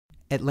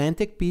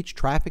Atlantic Beach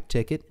traffic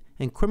ticket,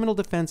 and criminal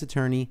defense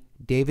attorney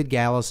David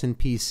Galison,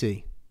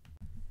 PC.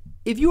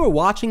 If you are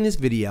watching this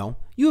video,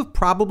 you have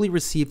probably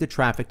received a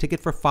traffic ticket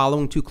for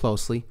following too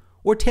closely,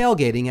 or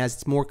tailgating as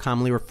it's more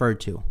commonly referred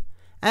to.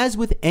 As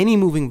with any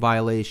moving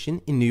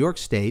violation in New York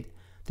State,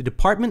 the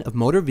Department of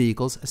Motor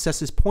Vehicles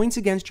assesses points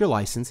against your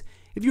license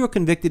if you are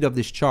convicted of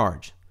this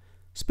charge.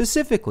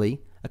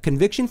 Specifically, a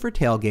conviction for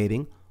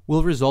tailgating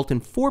will result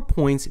in 4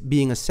 points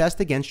being assessed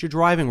against your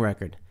driving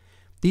record.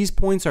 These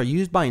points are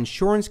used by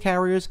insurance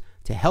carriers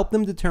to help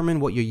them determine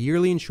what your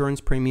yearly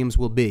insurance premiums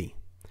will be.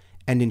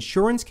 And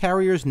insurance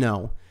carriers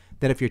know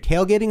that if you're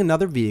tailgating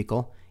another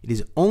vehicle, it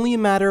is only a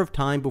matter of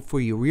time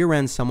before you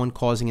rear-end someone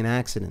causing an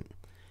accident.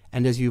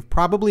 And as you've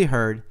probably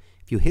heard,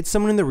 if you hit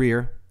someone in the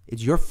rear,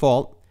 it's your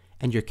fault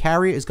and your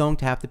carrier is going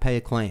to have to pay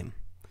a claim.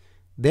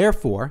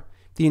 Therefore,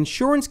 if the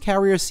insurance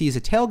carrier sees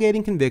a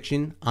tailgating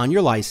conviction on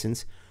your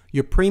license,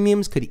 your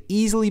premiums could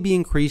easily be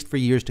increased for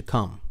years to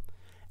come.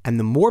 And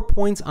the more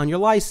points on your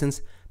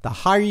license, the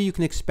higher you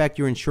can expect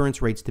your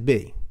insurance rates to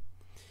be.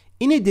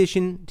 In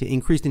addition to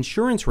increased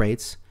insurance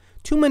rates,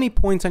 too many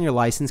points on your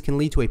license can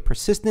lead to a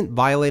persistent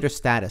violator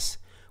status,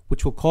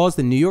 which will cause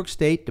the New York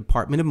State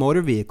Department of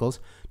Motor Vehicles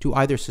to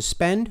either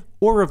suspend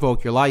or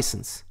revoke your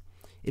license.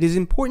 It is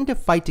important to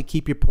fight to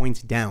keep your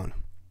points down.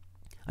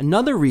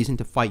 Another reason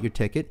to fight your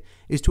ticket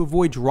is to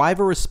avoid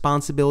Driver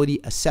Responsibility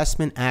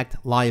Assessment Act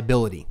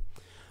liability.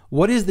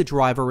 What is the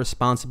Driver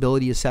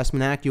Responsibility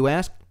Assessment Act, you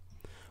ask?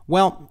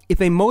 Well,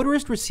 if a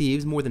motorist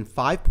receives more than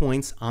 5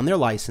 points on their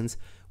license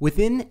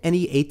within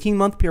any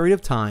 18-month period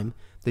of time,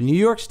 the New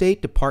York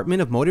State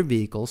Department of Motor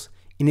Vehicles,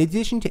 in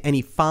addition to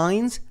any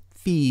fines,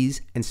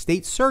 fees, and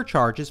state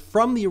surcharges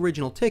from the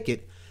original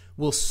ticket,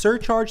 will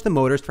surcharge the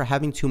motorist for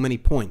having too many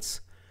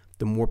points.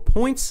 The more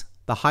points,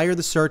 the higher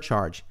the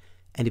surcharge,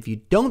 and if you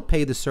don't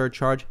pay the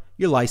surcharge,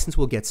 your license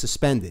will get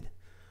suspended.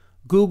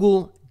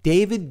 Google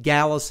David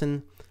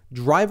Galison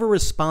Driver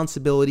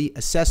Responsibility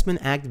Assessment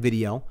Act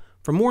video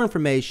for more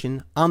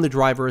information on the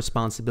Driver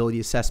Responsibility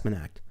Assessment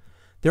Act.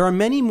 There are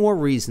many more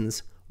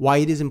reasons why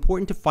it is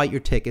important to fight your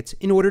tickets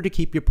in order to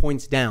keep your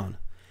points down,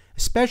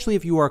 especially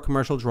if you are a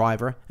commercial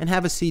driver and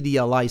have a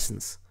CDL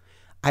license.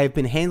 I have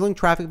been handling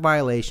traffic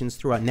violations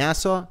throughout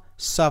Nassau,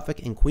 Suffolk,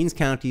 and Queens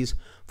counties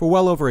for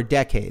well over a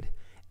decade,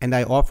 and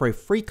I offer a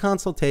free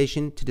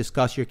consultation to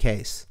discuss your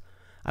case.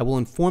 I will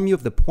inform you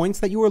of the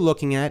points that you are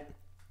looking at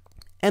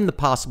and the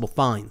possible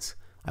fines.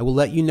 I will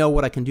let you know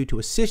what I can do to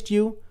assist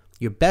you,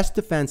 your best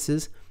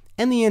defenses,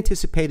 and the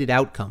anticipated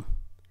outcome.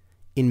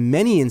 In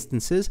many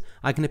instances,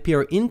 I can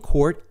appear in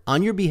court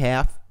on your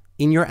behalf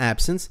in your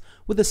absence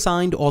with a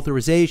signed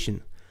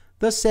authorization,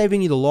 thus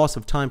saving you the loss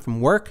of time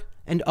from work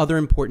and other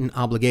important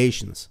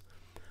obligations.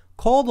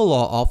 Call the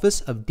law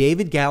office of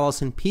David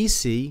Galison,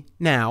 PC,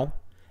 now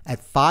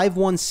at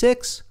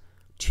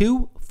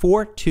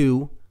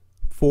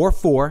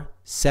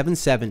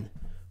 516-242-4477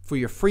 for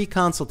your free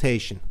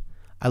consultation.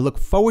 I look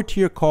forward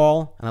to your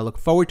call, and I look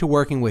forward to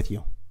working with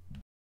you.